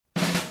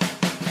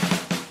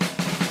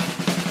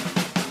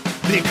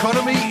The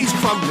economy is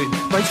crumbling,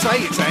 they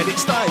say it's had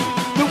its day.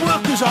 The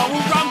workers are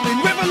all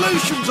rumbling,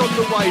 revolution's on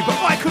the way. But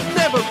I could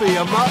never be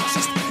a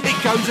Marxist, it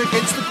goes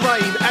against the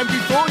grain. And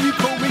before you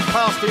call me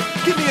past it,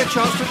 give me a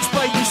chance to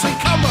explain. You see,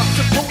 come up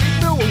to Port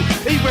Newell,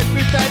 he went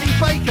with Danny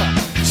Baker,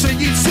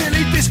 singing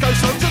silly disco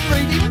songs and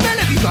reading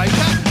Melody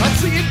Maker. I'd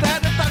see him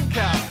down at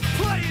Dunkirk.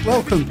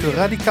 Welcome to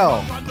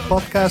Radicaal, a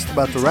podcast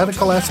about the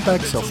radical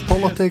aspects of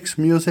politics,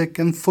 music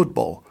and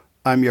football.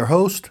 I'm your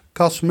host,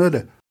 Cas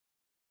Mudde.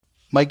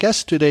 My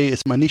guest today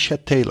is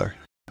Manisha Taylor.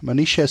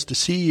 Manisha is the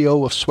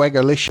CEO of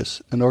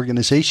Swaggerlicious, an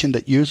organization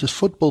that uses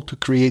football to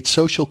create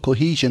social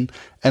cohesion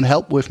and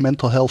help with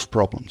mental health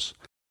problems.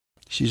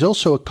 She's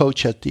also a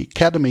coach at the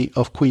Academy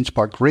of Queen's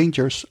Park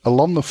Rangers, a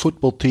London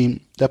football team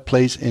that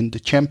plays in the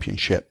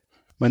Championship.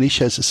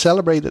 Manisha is a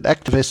celebrated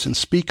activist and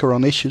speaker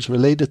on issues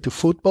related to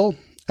football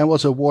and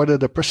was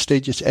awarded a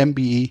prestigious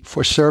MBE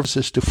for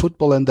services to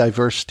football and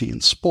diversity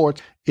in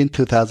sport in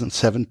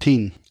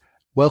 2017.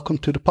 Welcome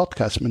to the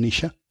podcast,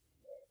 Manisha.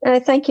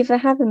 Thank you for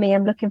having me.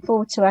 I'm looking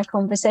forward to our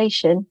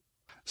conversation.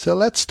 So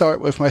let's start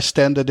with my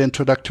standard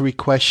introductory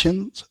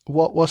questions.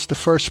 What was the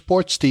first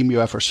sports team you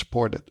ever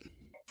supported?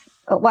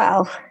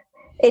 Well,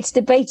 it's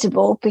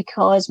debatable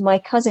because my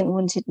cousin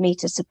wanted me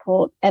to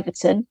support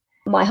Everton.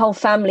 My whole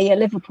family are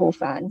Liverpool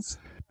fans.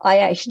 I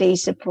actually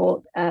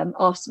support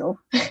Arsenal.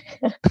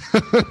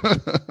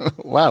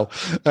 Wow,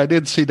 I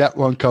didn't see that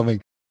one coming.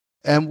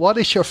 And what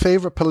is your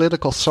favorite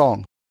political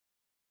song?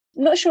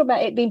 I'm not sure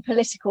about it being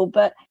political,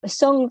 but a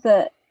song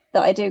that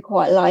I do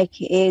quite like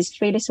is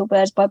Three Little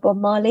Birds by Bob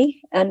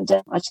Marley. And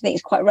I just think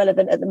it's quite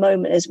relevant at the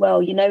moment as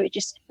well. You know, it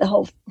just the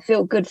whole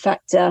feel-good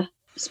factor,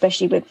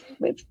 especially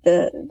with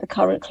the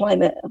current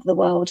climate of the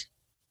world.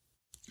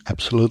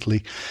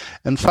 Absolutely.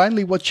 And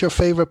finally, what's your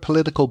favorite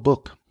political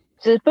book?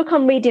 So the book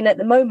I'm reading at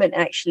the moment,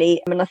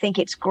 actually, I think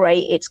it's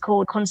great. It's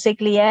called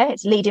Consigliere.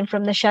 It's Leading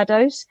from the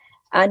Shadows.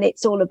 And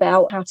it's all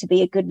about how to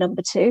be a good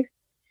number two.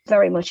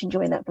 Very much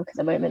enjoying that book at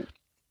the moment.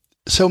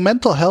 So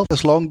mental health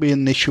has long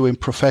been an issue in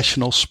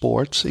professional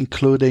sports,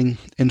 including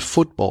in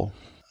football.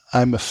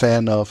 I'm a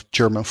fan of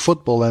German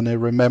football, and I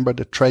remember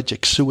the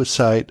tragic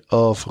suicide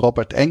of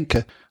Robert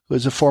Enke, who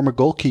is a former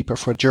goalkeeper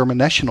for the German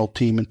national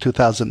team in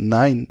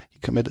 2009. He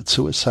committed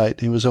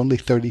suicide. He was only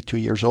 32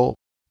 years old.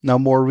 Now,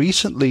 more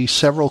recently,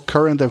 several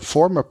current and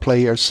former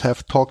players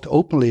have talked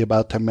openly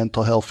about their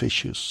mental health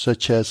issues,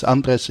 such as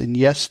Andres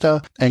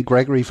Iniesta and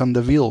Gregory van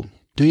der Wiel.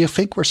 Do you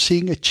think we're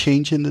seeing a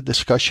change in the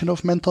discussion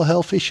of mental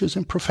health issues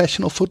in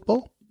professional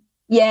football?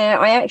 Yeah,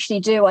 I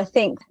actually do. I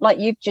think, like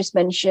you've just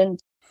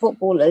mentioned,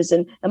 footballers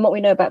and what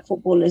we know about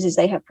footballers is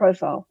they have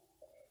profile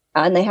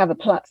and they have a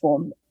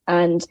platform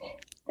and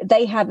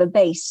they have a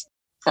base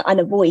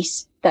and a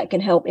voice that can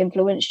help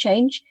influence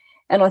change.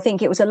 And I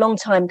think it was a long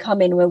time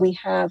coming where we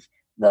have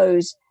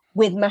those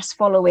with mass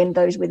following,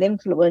 those with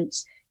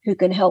influence who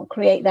can help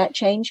create that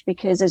change,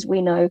 because as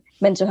we know,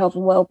 mental health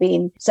and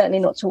well-being certainly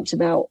not talked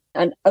about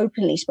and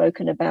openly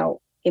spoken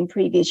about in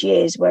previous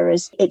years,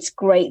 whereas it's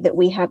great that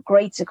we have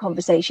greater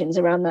conversations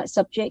around that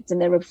subject.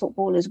 And there are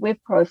footballers with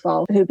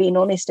profile who've been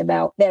honest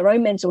about their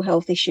own mental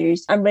health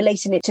issues and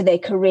relating it to their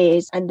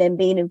careers and then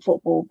being in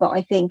football. But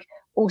I think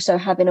also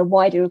having a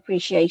wider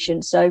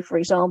appreciation. So, for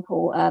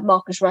example,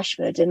 Marcus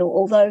Rashford, and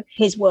although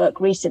his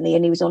work recently,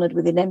 and he was honoured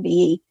with an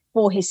MBE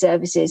for his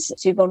services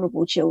to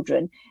vulnerable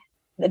children,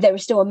 there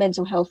is still a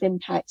mental health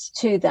impact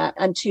to that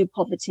and to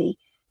poverty,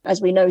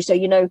 as we know. So,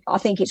 I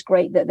think it's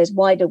great that there's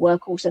wider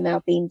work also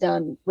now being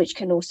done, which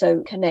can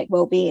also connect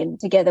well-being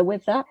together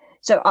with that.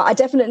 So I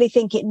definitely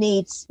think it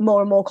needs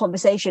more and more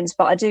conversations,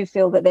 but I do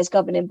feel that there's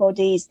governing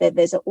bodies, that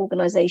there's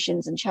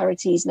organisations and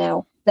charities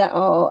now that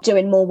are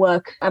doing more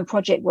work and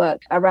project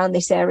work around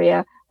this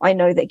area. I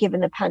know that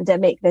given the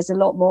pandemic, there's a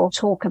lot more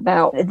talk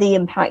about the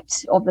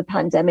impact of the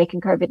pandemic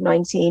and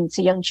COVID-19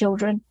 to young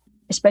children,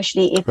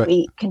 especially if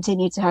we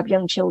continue to have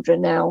young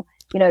children now,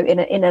 in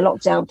a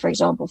lockdown, for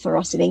example, for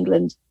us in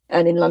England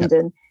and in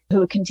London,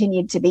 who are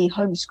continued to be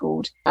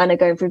homeschooled and are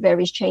going through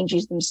various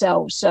changes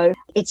themselves. So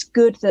it's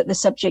good that the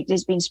subject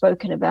is being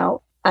spoken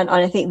about. And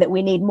I think that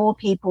we need more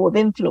people of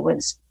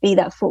influence, be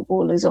that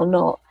footballers or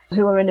not,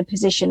 who are in a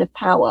position of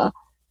power,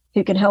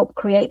 who can help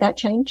create that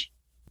change.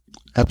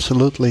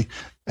 Absolutely.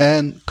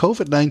 And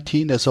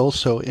COVID-19 has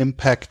also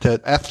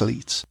impacted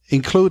athletes,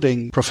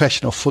 including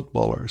professional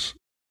footballers.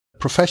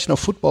 Professional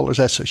Footballers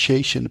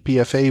Association, the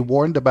PFA,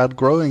 warned about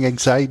growing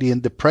anxiety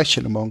and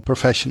depression among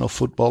professional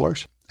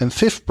footballers. And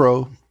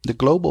FIFPro, the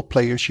Global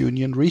Players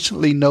Union,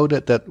 recently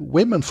noted that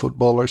women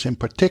footballers in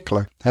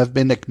particular have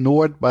been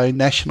ignored by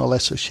national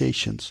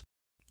associations.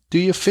 Do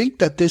you think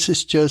that this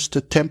is just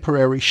a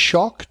temporary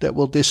shock that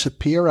will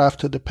disappear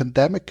after the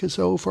pandemic is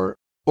over?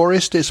 Or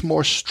is this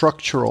more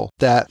structural,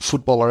 that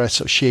footballer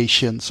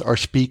associations are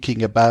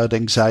speaking about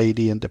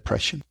anxiety and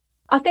depression?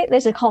 I think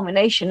there's a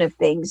combination of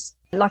things.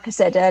 Like I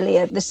said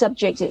earlier, the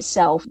subject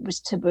itself was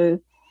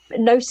taboo.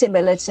 No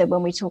similar to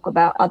when we talk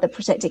about other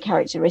protected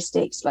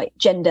characteristics like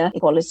gender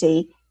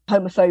equality,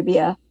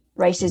 homophobia,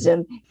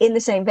 racism, in the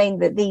same vein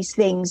that these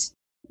things,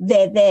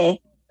 they're there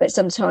But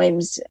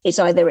sometimes it's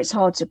either it's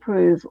hard to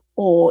prove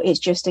or it's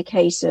just a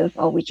case of,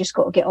 oh, we just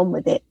got to get on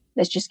with it.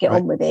 Let's just get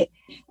on with it.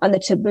 And the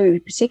taboo,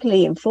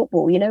 particularly in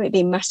football, you know, it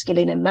being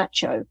masculine and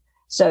macho.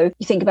 So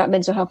you think about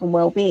mental health and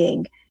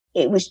well-being,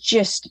 it was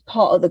just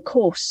part of the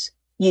course.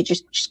 You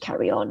just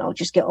carry on. I'll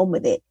just get on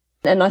with it.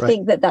 And I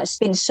think that that's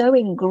been so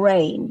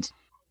ingrained.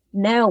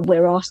 Now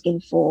we're asking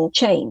for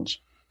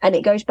change. And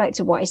it goes back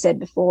to what I said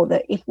before,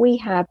 that if we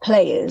have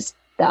players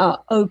that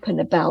are open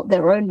about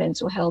their own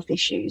mental health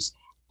issues,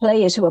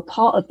 players who are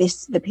part of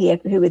this, the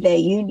PFA, who are their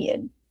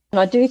union. And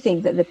I do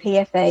think that the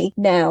PFA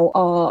now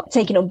are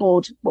taking on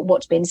board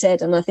what's been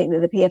said. And I think that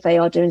the PFA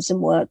are doing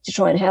some work to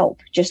try and help,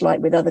 just like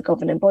with other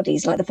governing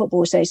bodies, like the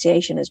Football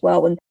Association as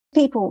well. And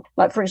people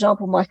like, for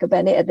example, Michael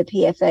Bennett at the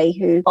PFA,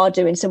 who are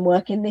doing some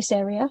work in this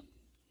area.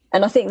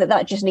 And I think that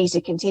that just needs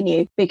to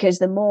continue, because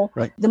the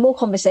more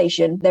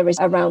conversation there is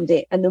around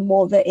it, and the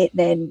more that it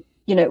then,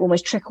 you know,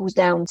 almost trickles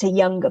down to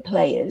younger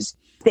players,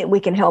 that we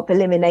can help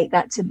eliminate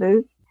that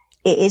taboo.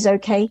 It is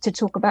okay to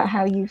talk about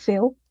how you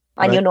feel,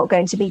 and you're not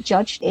going to be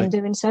judged in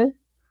doing so.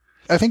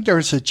 I think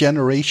there's a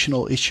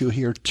generational issue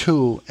here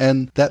too,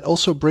 and that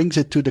also brings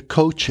it to the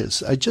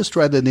coaches. I just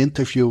read an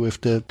interview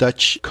with the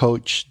Dutch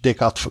coach Dick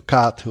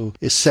Advocaat, who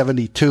is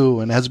 72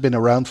 and has been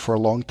around for a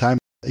long time.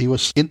 He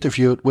was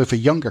interviewed with a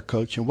younger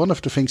coach, and one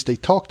of the things they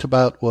talked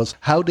about was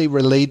how they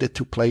related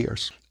to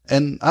players.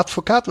 And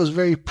Advocaat was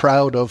very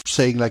proud of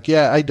saying, like,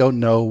 yeah, I don't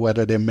know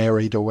whether they're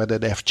married or whether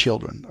they have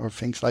children or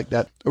things like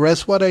that.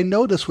 Whereas what I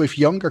notice with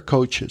younger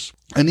coaches,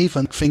 and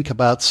even think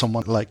about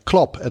someone like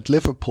Klopp at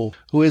Liverpool,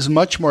 who is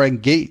much more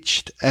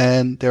engaged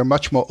and they're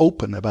much more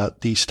open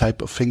about these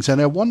type of things. And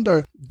I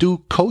wonder, do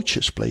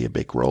coaches play a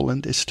big role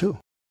in this too?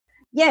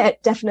 Yeah,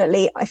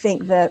 definitely. I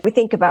think that we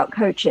think about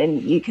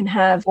coaching, you can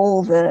have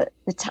all the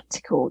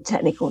tactical,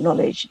 technical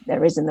knowledge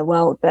there is in the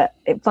world, but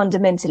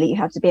fundamentally you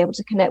have to be able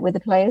to connect with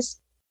the players.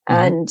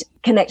 And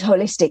connect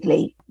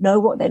holistically, know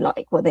what they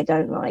like, what they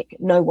don't like,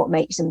 know what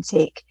makes them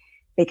tick.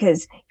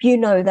 Because if you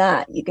know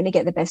that, you're going to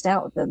get the best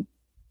out of them.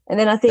 And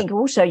then I think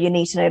also you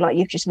need to know, like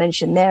you've just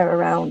mentioned there,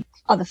 around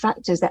other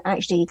factors that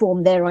actually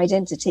form their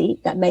identity,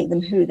 that make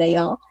them who they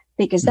are,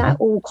 because that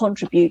all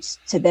contributes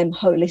to them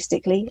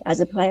holistically as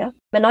a player.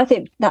 And I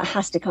think that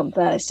has to come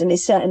first. And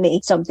it's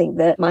certainly something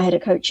that my head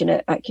of coaching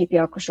at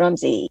QPR, Chris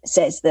Ramsey,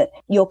 says, that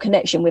your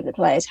connection with the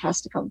players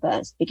has to come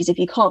first. Because if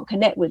you can't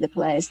connect with the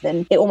players,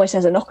 then it almost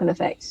has a knock-on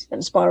effect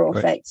and spiral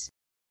effect.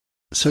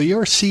 So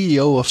you're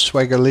CEO of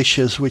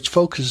Swaggerlicious, which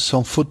focuses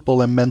on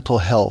football and mental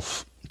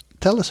health.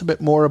 Tell us a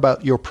bit more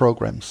about your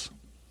programs.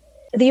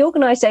 The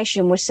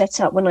organisation was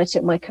set up when I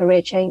took my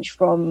career change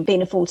from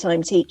being a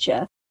full-time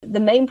teacher. The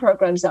main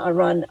programs that I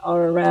run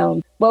are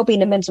around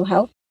wellbeing and mental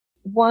health.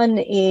 One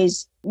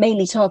is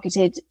mainly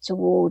targeted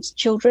towards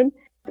children.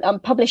 I'm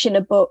publishing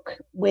a book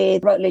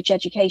with Routledge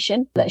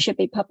Education that should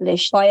be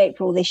published by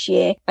April this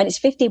year. And it's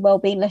 50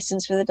 wellbeing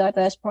lessons for the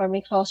diverse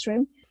primary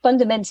classroom.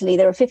 Fundamentally,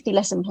 there are 50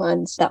 lesson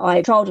plans that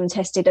I trialed and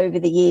tested over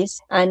the years.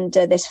 And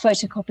there's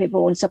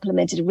photocopiable and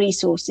supplemented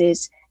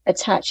resources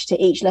attached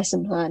to each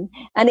lesson plan.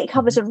 And it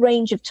covers a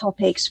range of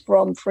topics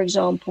from, for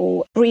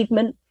example,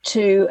 bereavement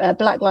to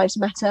Black Lives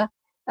Matter,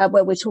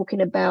 where we're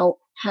talking about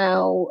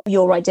how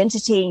your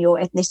identity and your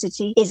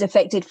ethnicity is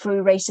affected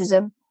through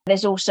racism.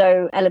 There's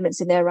also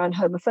elements in there around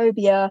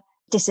homophobia,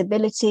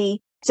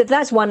 disability. So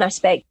that's one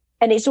aspect.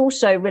 And it's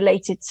also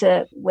related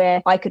to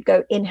where I could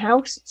go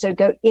in-house, so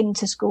go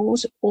into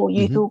schools or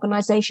youth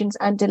organizations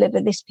and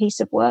deliver this piece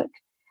of work.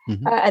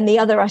 And the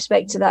other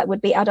aspect to that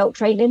would be adult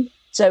training.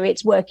 So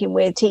it's working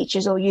with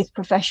teachers or youth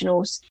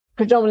professionals,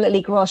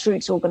 predominantly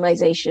grassroots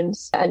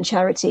organizations and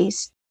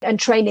charities, and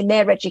training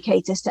their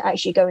educators to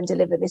actually go and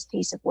deliver this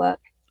piece of work.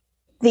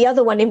 The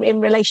other one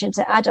in relation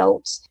to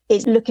adults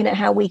is looking at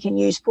how we can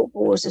use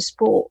football as a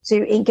sport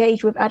to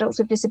engage with adults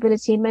with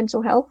disability and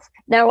mental health.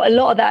 Now, a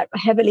lot of that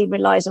heavily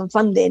relies on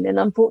funding. And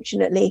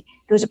unfortunately,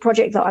 there was a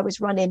project that I was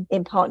running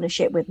in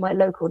partnership with my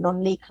local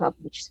non-league club,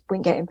 which is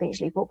Wingate and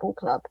Finchley Football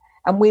Club.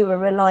 And we were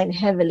relying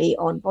heavily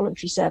on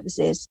voluntary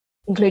services,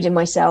 including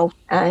myself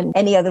and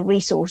any other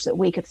resource that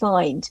we could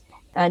find.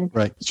 And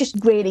it's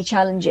just really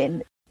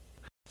challenging.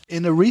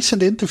 In a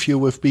recent interview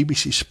with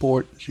BBC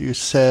Sport, you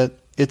said,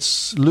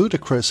 "It's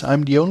ludicrous.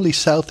 I'm the only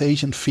South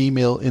Asian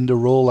female in the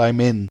role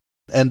I'm in."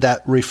 And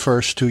that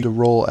refers to the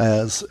role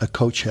as a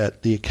coach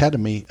at the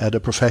academy at a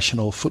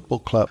professional football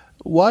club.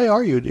 Why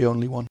are you the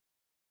only one?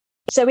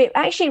 So it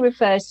actually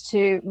refers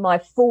to my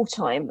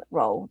full-time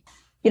role.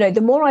 You know,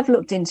 the more I've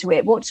looked into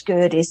it, what's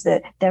good is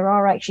that there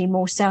are actually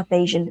more South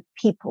Asian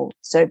people,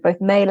 so both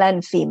male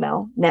and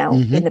female now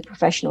in the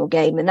professional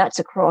game. And that's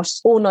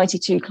across all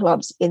 92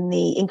 clubs in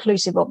the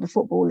inclusive of the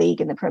Football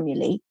League and the Premier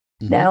League.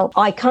 Now,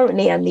 I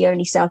currently am the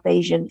only South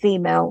Asian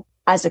female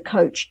as a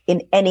coach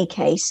in any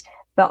case,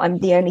 but I'm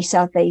the only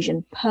South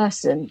Asian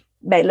person,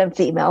 male and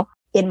female,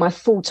 in my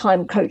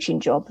full-time coaching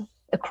job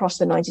across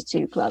the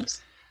 92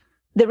 clubs.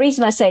 The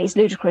reason I say it's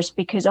ludicrous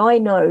because I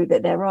know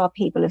that there are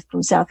people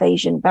from South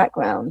Asian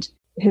background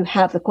who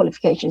have the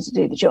qualifications to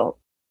do the job.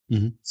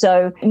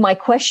 So my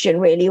question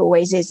really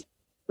always is,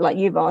 like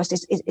you've asked,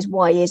 is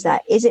why is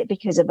that? Is it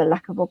because of a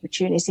lack of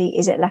opportunity?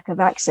 Is it lack of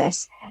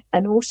access?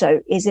 And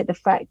also, is it the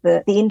fact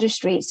that the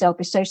industry itself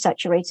is so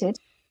saturated?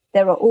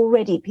 There are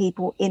already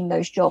people in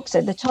those jobs.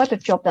 So the type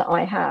of job that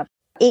I have,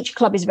 each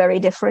club is very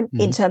different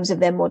in terms of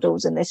their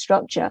models and their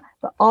structure.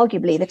 But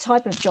arguably, the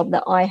type of job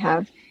that I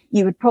have,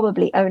 you would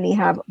probably only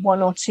have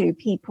one or two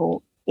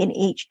people in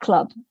each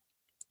club.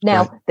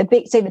 Now,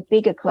 the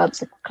bigger clubs,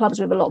 the clubs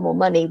with a lot more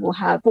money, will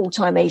have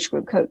full-time age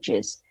group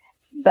coaches.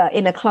 But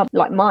in a club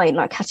like mine,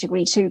 like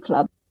Category 2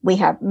 club, we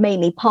have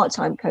mainly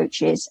part-time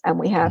coaches, and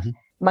we have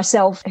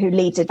myself, who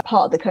leads a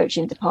part of the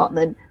coaching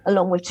department,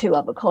 along with two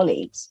other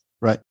colleagues.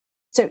 Right.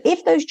 So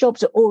if those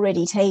jobs are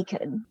already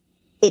taken,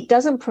 it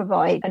doesn't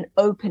provide an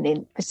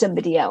opening for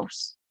somebody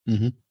else,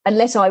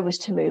 unless I was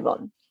to move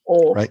on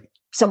or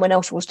someone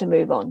else was to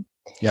move on.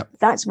 Yeah,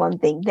 that's one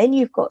thing. Then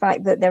you've got the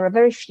fact that there are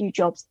very few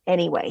jobs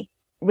anyway,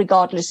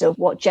 regardless of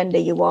what gender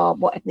you are,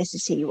 what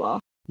ethnicity you are.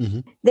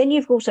 Then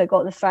you've also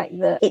got the fact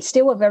that it's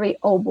still a very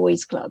old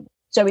boys club.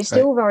 So it's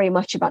still very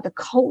much about the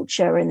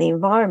culture, and the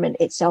environment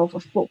itself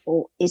of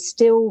football is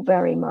still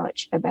very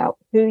much about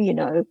who you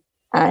know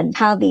and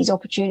how these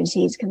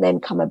opportunities can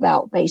then come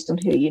about based on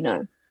who you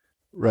know.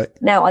 Right.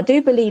 Now, I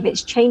do believe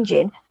it's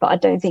changing, but I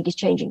don't think it's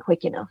changing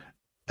quick enough.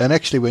 And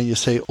actually, when you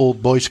say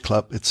old boys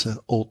club, it's an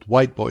old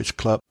white boys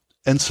club.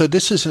 And so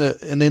this is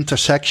an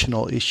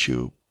intersectional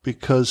issue,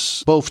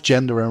 because both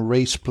gender and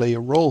race play a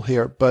role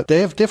here, but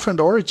they have different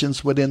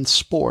origins within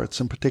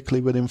sports, and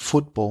particularly within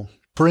football.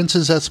 For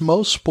instance, as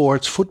most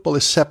sports, football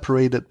is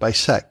separated by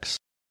sex,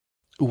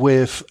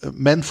 with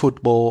men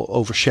football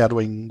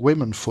overshadowing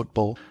women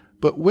football.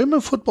 But women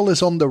football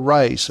is on the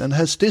rise, and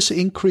has this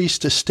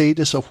increased the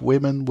status of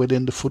women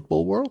within the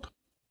football world?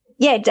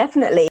 Yeah,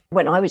 definitely.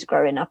 When I was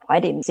growing up, I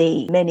didn't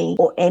see many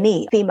or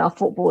any female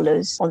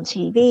footballers on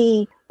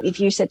TV. If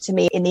you said to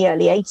me in the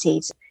early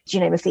 80s, do you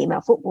name a female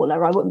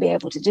footballer, I wouldn't be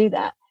able to do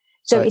that.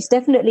 So it's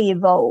definitely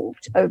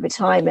evolved over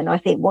time. And I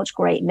think what's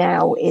great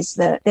now is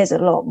that there's a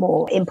lot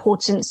more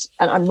importance,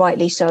 and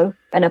rightly so,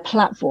 and a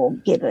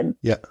platform given.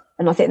 Yeah.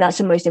 And I think that's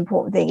the most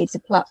important thing. It's a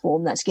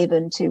platform that's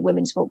given to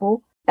women's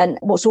football. And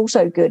what's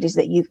also good is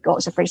that you've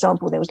got, so for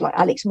example, there was like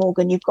Alex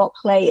Morgan, you've got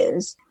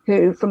players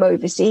who from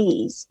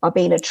overseas are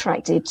being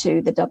attracted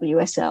to the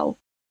WSL,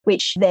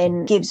 which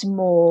then gives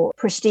more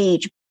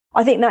prestige.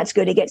 I think that's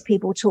good. It gets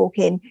people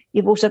talking.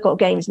 You've also got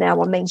games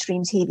now on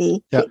mainstream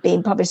TV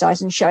being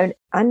publicised and shown.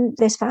 And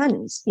there's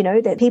fans, you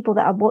know, there are people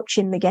that are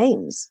watching the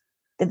games.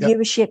 The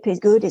viewership is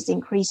good, it's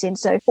increasing.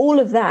 So all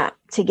of that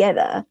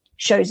together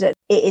shows that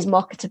it is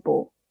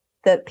marketable,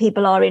 that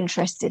people are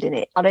interested in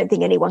it. I don't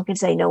think anyone can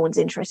say no one's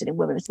interested in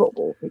women's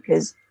football,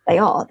 because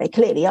they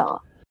clearly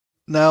are.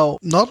 Now,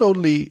 not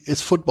only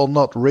is football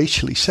not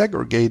racially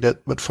segregated,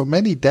 but for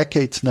many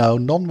decades now,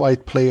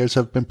 non-white players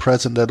have been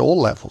present at all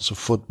levels of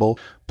football,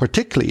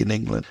 particularly in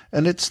England.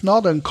 And it's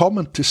not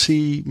uncommon to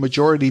see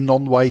majority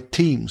non-white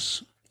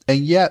teams. And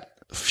yet,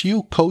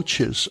 few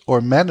coaches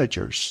or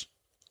managers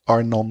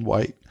are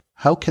non-white.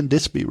 How can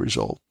this be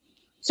resolved?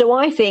 So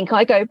I think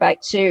I go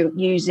back to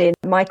using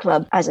my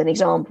club as an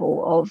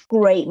example of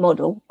great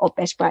model of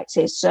best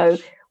practice. So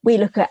we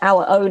look at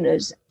our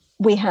owners.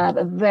 We have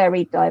a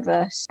very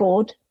diverse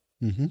board.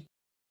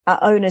 Our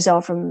owners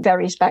are from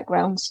various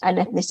backgrounds and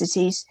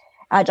ethnicities.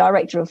 Our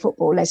director of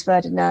football, Les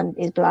Ferdinand,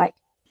 is black.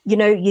 You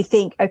know, you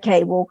think,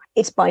 okay, well,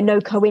 it's by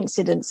no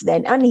coincidence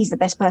then, and he's the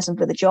best person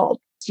for the job.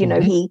 You know,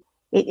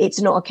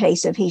 it's not a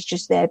case of he's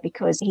just there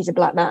because he's a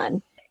black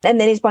man. And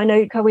then it's by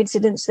no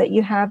coincidence that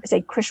you have,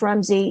 say, Chris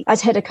Ramsey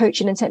as head of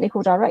coaching and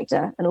technical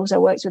director, and also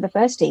works with the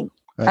first team.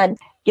 Right. And,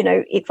 you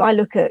know, if I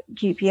look at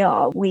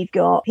QPR, we've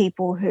got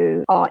people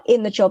who are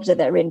in the jobs that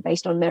they're in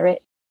based on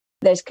merit.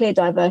 There's clear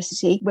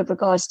diversity with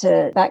regards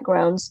to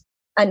backgrounds.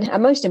 And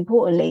most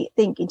importantly,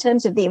 I think in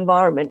terms of the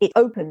environment, it's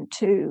open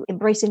to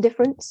embracing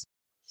difference.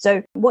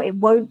 So what it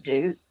won't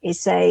do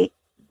is say,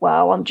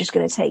 well, I'm just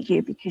going to take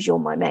you because you're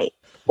my mate,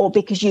 or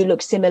because you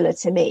look similar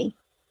to me.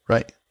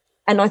 Right.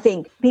 And I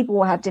think people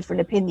will have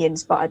different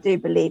opinions, but I do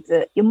believe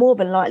that you're more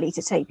than likely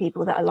to take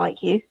people that are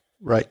like you.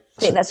 Right.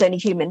 I think that's only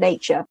human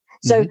nature.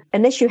 So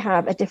unless you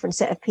have a different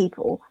set of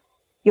people,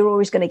 you're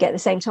always going to get the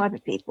same type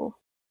of people.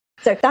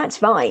 So that's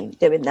fine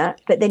doing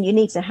that. But then you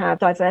need to have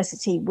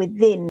diversity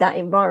within that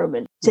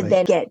environment to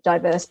then get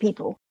diverse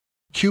people.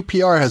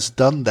 QPR has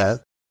done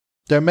that.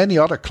 There are many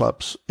other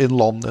clubs in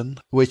London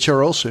which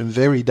are also in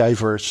very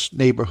diverse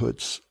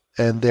neighborhoods,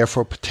 and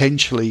therefore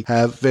potentially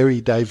have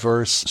very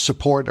diverse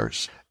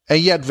supporters. And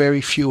yet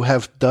very few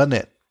have done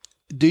it.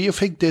 Do you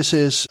think this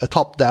is a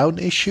top-down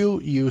issue?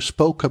 You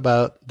spoke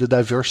about the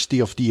diversity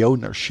of the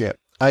ownership.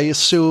 I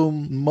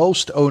assume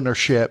most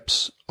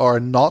ownerships are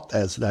not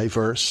as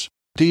diverse.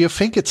 Do you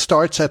think it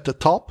starts at the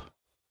top,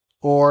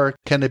 or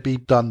can it be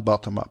done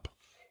bottom-up?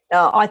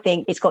 I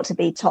think it's got to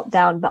be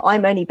top-down, but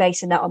I'm only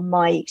basing that on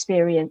my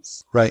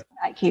experience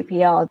at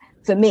QPR.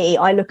 For me,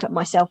 I look at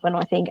myself and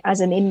I think, as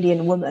an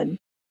Indian woman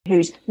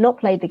who's not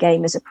played the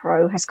game as a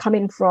pro, has come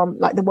in from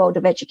like the world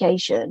of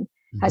education,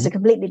 has a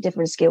completely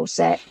different skill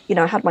set. You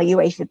know, I had my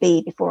UEFA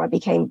B before I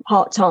became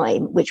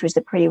part-time, which was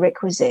the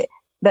prerequisite.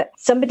 But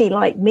somebody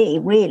like me,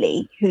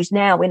 really, who's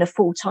now in a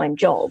full-time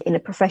job in a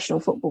professional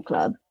football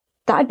club,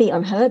 that'd be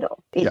unheard of.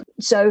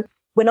 So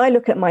when I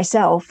look at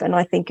myself and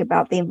I think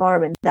about the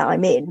environment that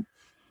I'm in,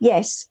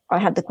 yes, I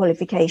had the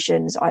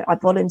qualifications. I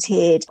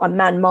volunteered. I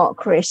man-marked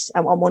Chris,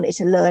 and I wanted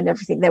to learn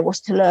everything there was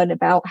to learn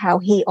about how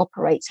he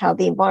operates, how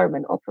the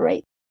environment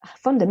operates.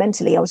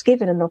 Fundamentally, I was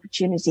given an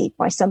opportunity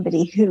by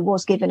somebody who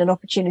was given an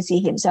opportunity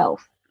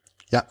himself.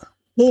 Yeah.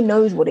 He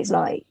knows what it's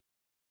like.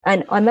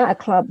 And I'm at a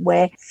club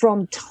where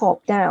from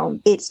top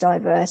down, it's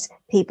diverse.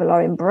 People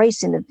are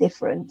embracing the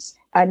difference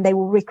and they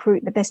will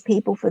recruit the best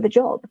people for the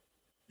job.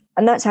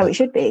 And that's how it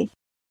should be.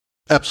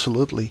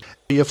 Absolutely.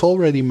 You've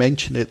already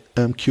mentioned it.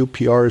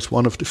 QPR is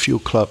one of the few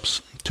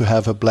clubs to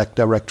have a black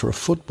director of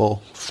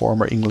football,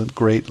 former England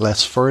great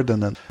Les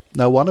Ferdinand.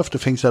 Now, one of the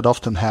things that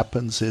often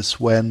happens is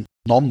when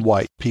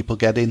non-white people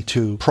get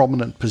into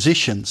prominent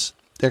positions,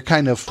 they're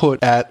kind of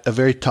put at a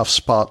very tough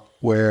spot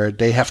where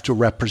they have to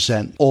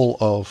represent all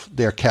of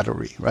their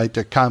category, right?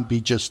 There can't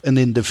be just an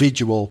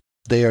individual.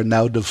 They are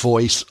now the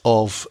voice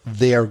of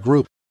their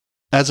group.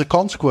 As a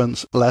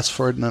consequence, Les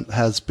Ferdinand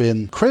has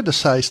been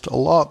criticized a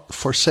lot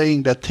for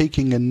saying that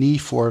taking a knee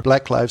for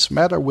Black Lives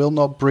Matter will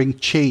not bring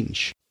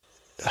change.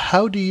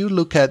 How do you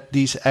look at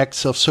these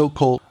acts of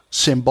so-called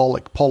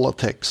symbolic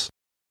politics?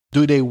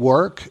 Do they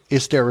work?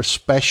 Is there a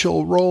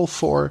special role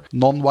for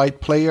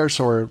non-white players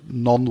or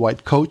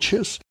non-white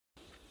coaches?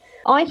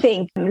 I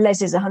think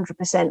Les is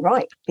 100%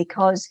 right,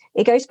 because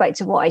it goes back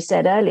to what I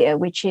said earlier,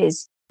 which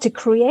is to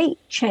create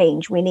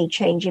change, we need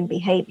change in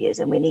behaviors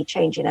and we need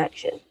change in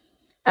action.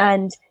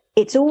 And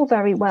it's all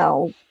very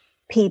well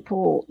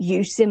people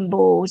use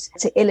symbols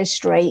to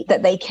illustrate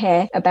that they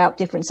care about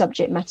different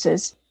subject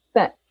matters,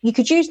 but you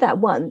could use that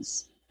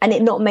once and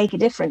it not make a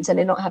difference and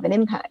it not have an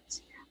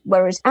impact.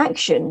 Whereas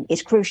action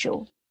is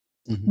crucial.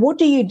 Mm-hmm. What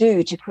do you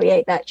do to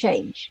create that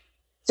change?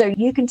 So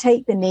you can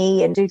take the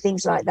knee and do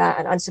things like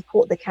that and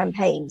support the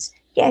campaigns.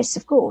 Yes,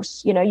 of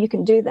course, you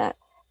can do that.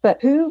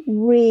 But who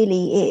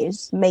really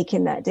is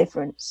making that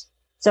difference?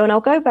 So, and I'll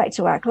go back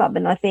to our club,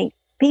 and I think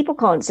people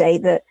can't say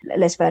that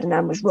Les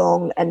Ferdinand was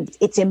wrong and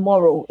it's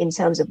immoral in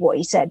terms of what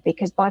he said,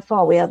 because by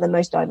far we are the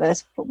most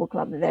diverse football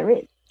club that there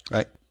is.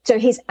 Right. So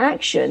his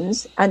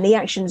actions and the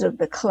actions of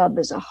the club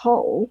as a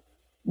whole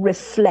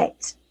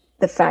reflect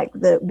the fact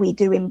that we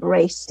do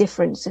embrace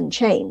difference and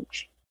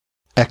change.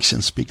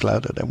 Actions speak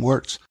louder than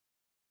words.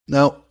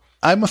 Now,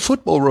 I'm a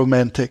football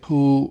romantic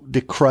who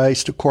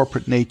decries the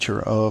corporate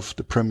nature of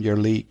the Premier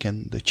League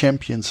and the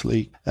Champions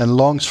League and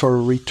longs for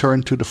a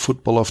return to the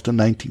football of the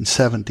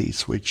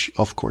 1970s, which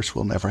of course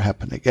will never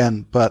happen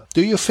again. But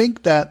do you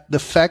think that the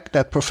fact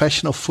that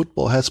professional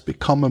football has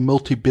become a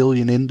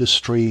multi-billion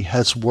industry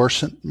has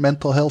worsened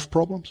mental health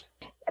problems?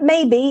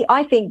 Maybe.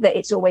 I think that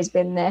it's always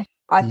been there.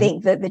 I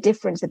think that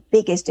the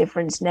biggest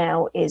difference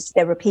now is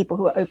there are people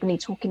who are openly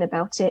talking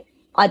about it.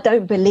 I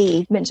don't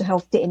believe mental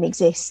health didn't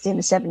exist in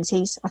the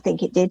 70s. I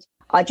think it did.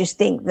 I just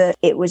think that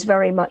it was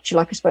very much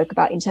like I spoke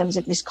about in terms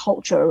of this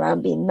culture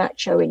around being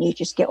macho and you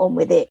just get on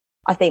with it.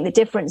 I think the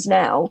difference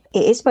now,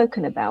 it is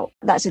spoken about.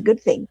 That's a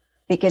good thing,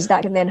 because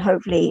that can then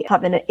hopefully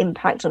have an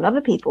impact on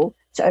other people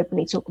to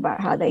openly talk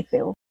about how they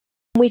feel.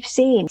 We've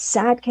seen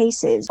sad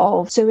cases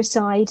of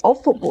suicide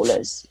of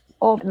footballers,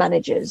 of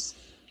managers,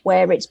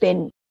 where it's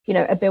been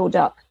a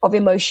build-up of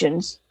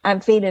emotions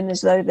and feeling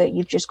as though that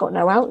you've just got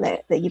no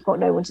outlet, that you've got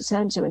no one to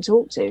turn to and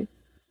talk to.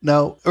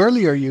 Now,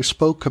 earlier you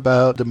spoke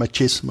about the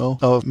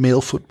machismo of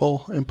male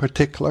football in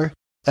particular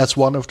as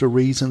one of the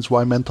reasons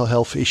why mental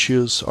health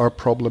issues are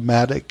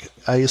problematic.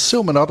 I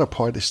assume another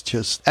part is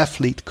just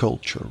athlete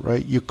culture,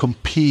 right? You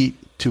compete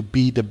to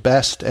be the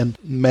best, and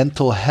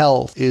mental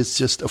health is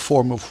just a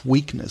form of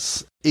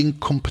weakness in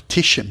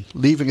competition,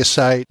 leaving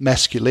aside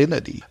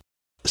masculinity.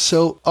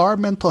 So are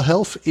mental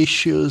health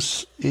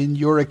issues, in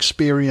your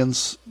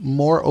experience,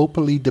 more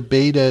openly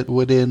debated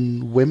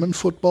within women's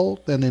football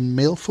than in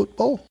male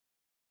football?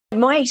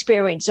 My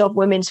experience of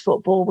women's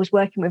football was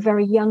working with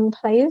very young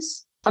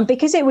players. And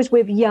because it was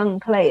with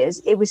young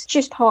players, it was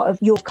just part of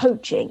your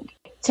coaching.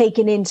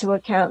 Taking into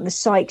account the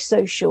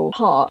psychosocial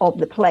part of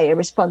the player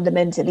is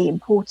fundamentally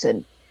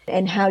important,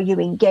 and how you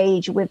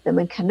engage with them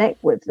and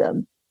connect with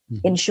them,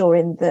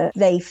 ensuring that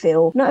they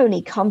feel not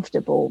only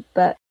comfortable,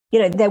 but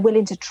they're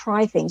willing to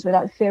try things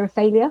without fear of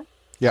failure.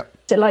 Yeah.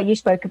 So like you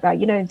spoke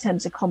about, in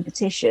terms of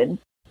competition,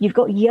 you've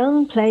got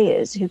young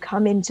players who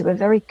come into a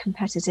very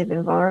competitive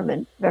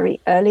environment very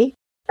early,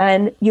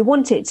 and you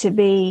want it to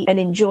be an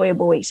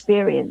enjoyable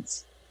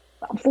experience.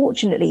 But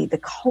unfortunately, the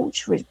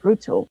culture is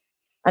brutal.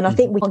 And I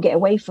think we can't get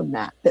away from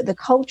that the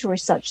culture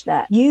is such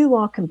that you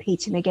are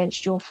competing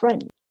against your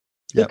friend,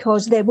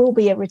 because there will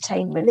be a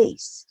retain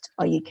release.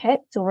 Are you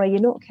kept or are you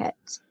not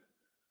kept?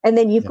 And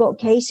then you've got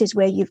cases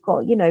where you've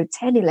got, 10,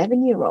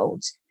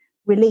 11-year-olds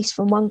released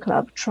from one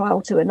club,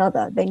 trial to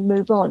another, then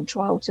move on,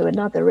 trial to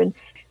another. And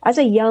as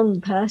a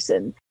young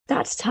person,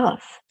 that's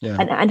tough. Yeah.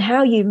 And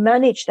how you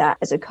manage that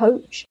as a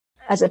coach,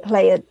 as a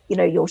player,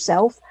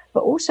 yourself,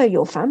 but also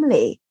your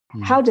family.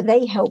 How do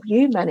they help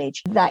you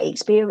manage that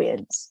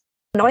experience?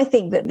 And I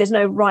think that there's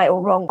no right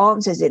or wrong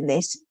answers in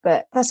this,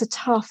 but that's a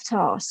tough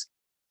task.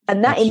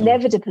 And that Absolutely.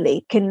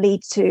 inevitably can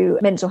lead to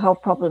mental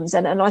health problems.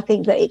 And I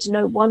think that it's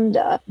no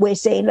wonder we're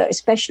seeing that,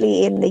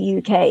 especially in the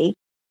UK.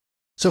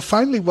 So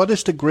finally, what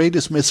is the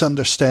greatest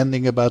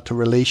misunderstanding about the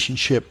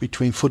relationship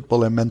between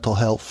football and mental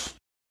health?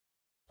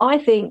 I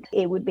think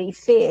it would be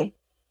fear.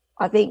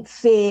 I think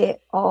fear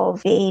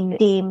of being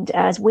deemed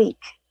as weak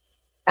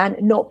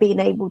and not being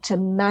able to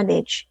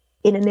manage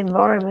in an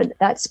environment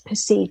that's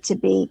perceived to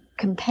be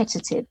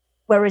competitive.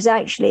 Whereas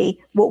actually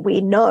what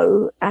we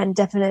know, and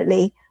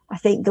definitely I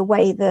think the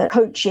way the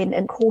coaching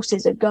and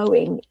courses are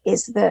going,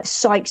 is the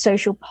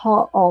psychosocial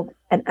part of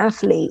an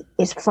athlete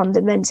is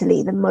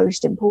fundamentally the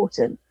most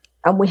important.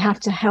 And we have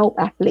to help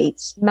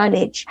athletes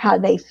manage how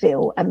they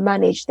feel and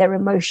manage their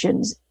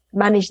emotions,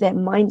 manage their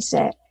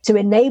mindset to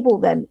enable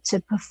them to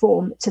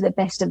perform to the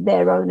best of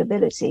their own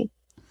ability.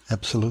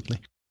 Absolutely.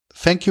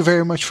 Thank you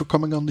very much for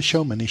coming on the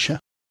show, Manisha.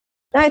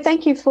 No,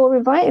 thank you for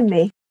inviting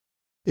me.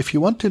 If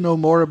you want to know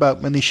more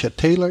about Manisha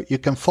Taylor, you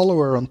can follow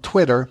her on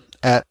Twitter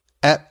at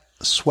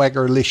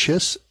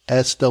Swaggerlicious,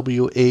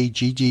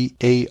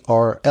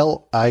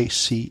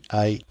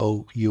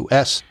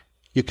 SWAGGARLICIOUS.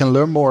 You can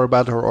learn more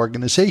about her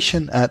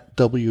organization at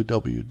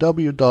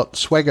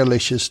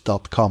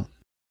www.swaggerlicious.com.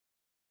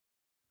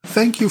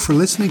 Thank you for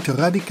listening to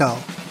Radical.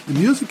 The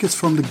music is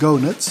from the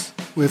Gonads,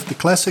 with the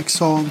classic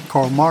song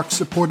Karl Marx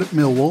Supported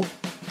Millwall.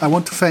 I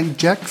want to thank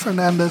Jack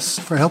Fernandez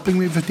for helping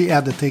me with the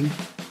editing,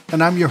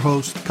 and I'm your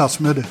host, Cas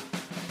Mudde.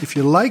 If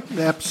you liked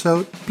the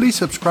episode, please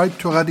subscribe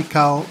to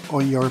Radical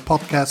on your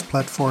podcast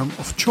platform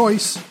of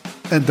choice,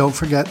 and don't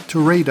forget to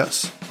rate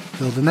us.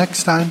 Till the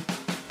next time.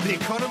 The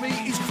economy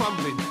is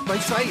crumbling. They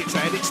say it's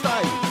had its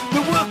day.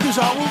 The workers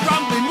are all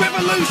rumbling.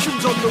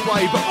 Revolution's on the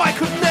way, but I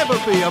could never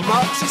be a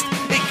Marxist.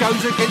 It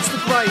goes against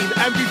the grain,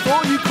 and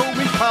before you call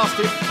me past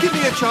it, give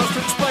me a chance to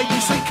explain.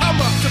 You see,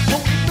 come up to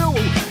Portland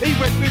Millwall. He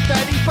went with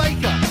Danny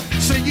Baker.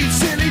 Singing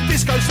silly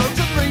disco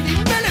songs and reading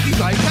Melody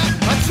Maker.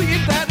 I'm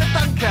seeing down at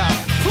Dunkout,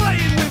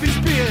 playing with his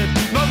beard.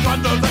 No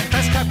wonder that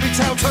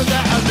Capital turned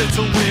out a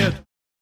little weird.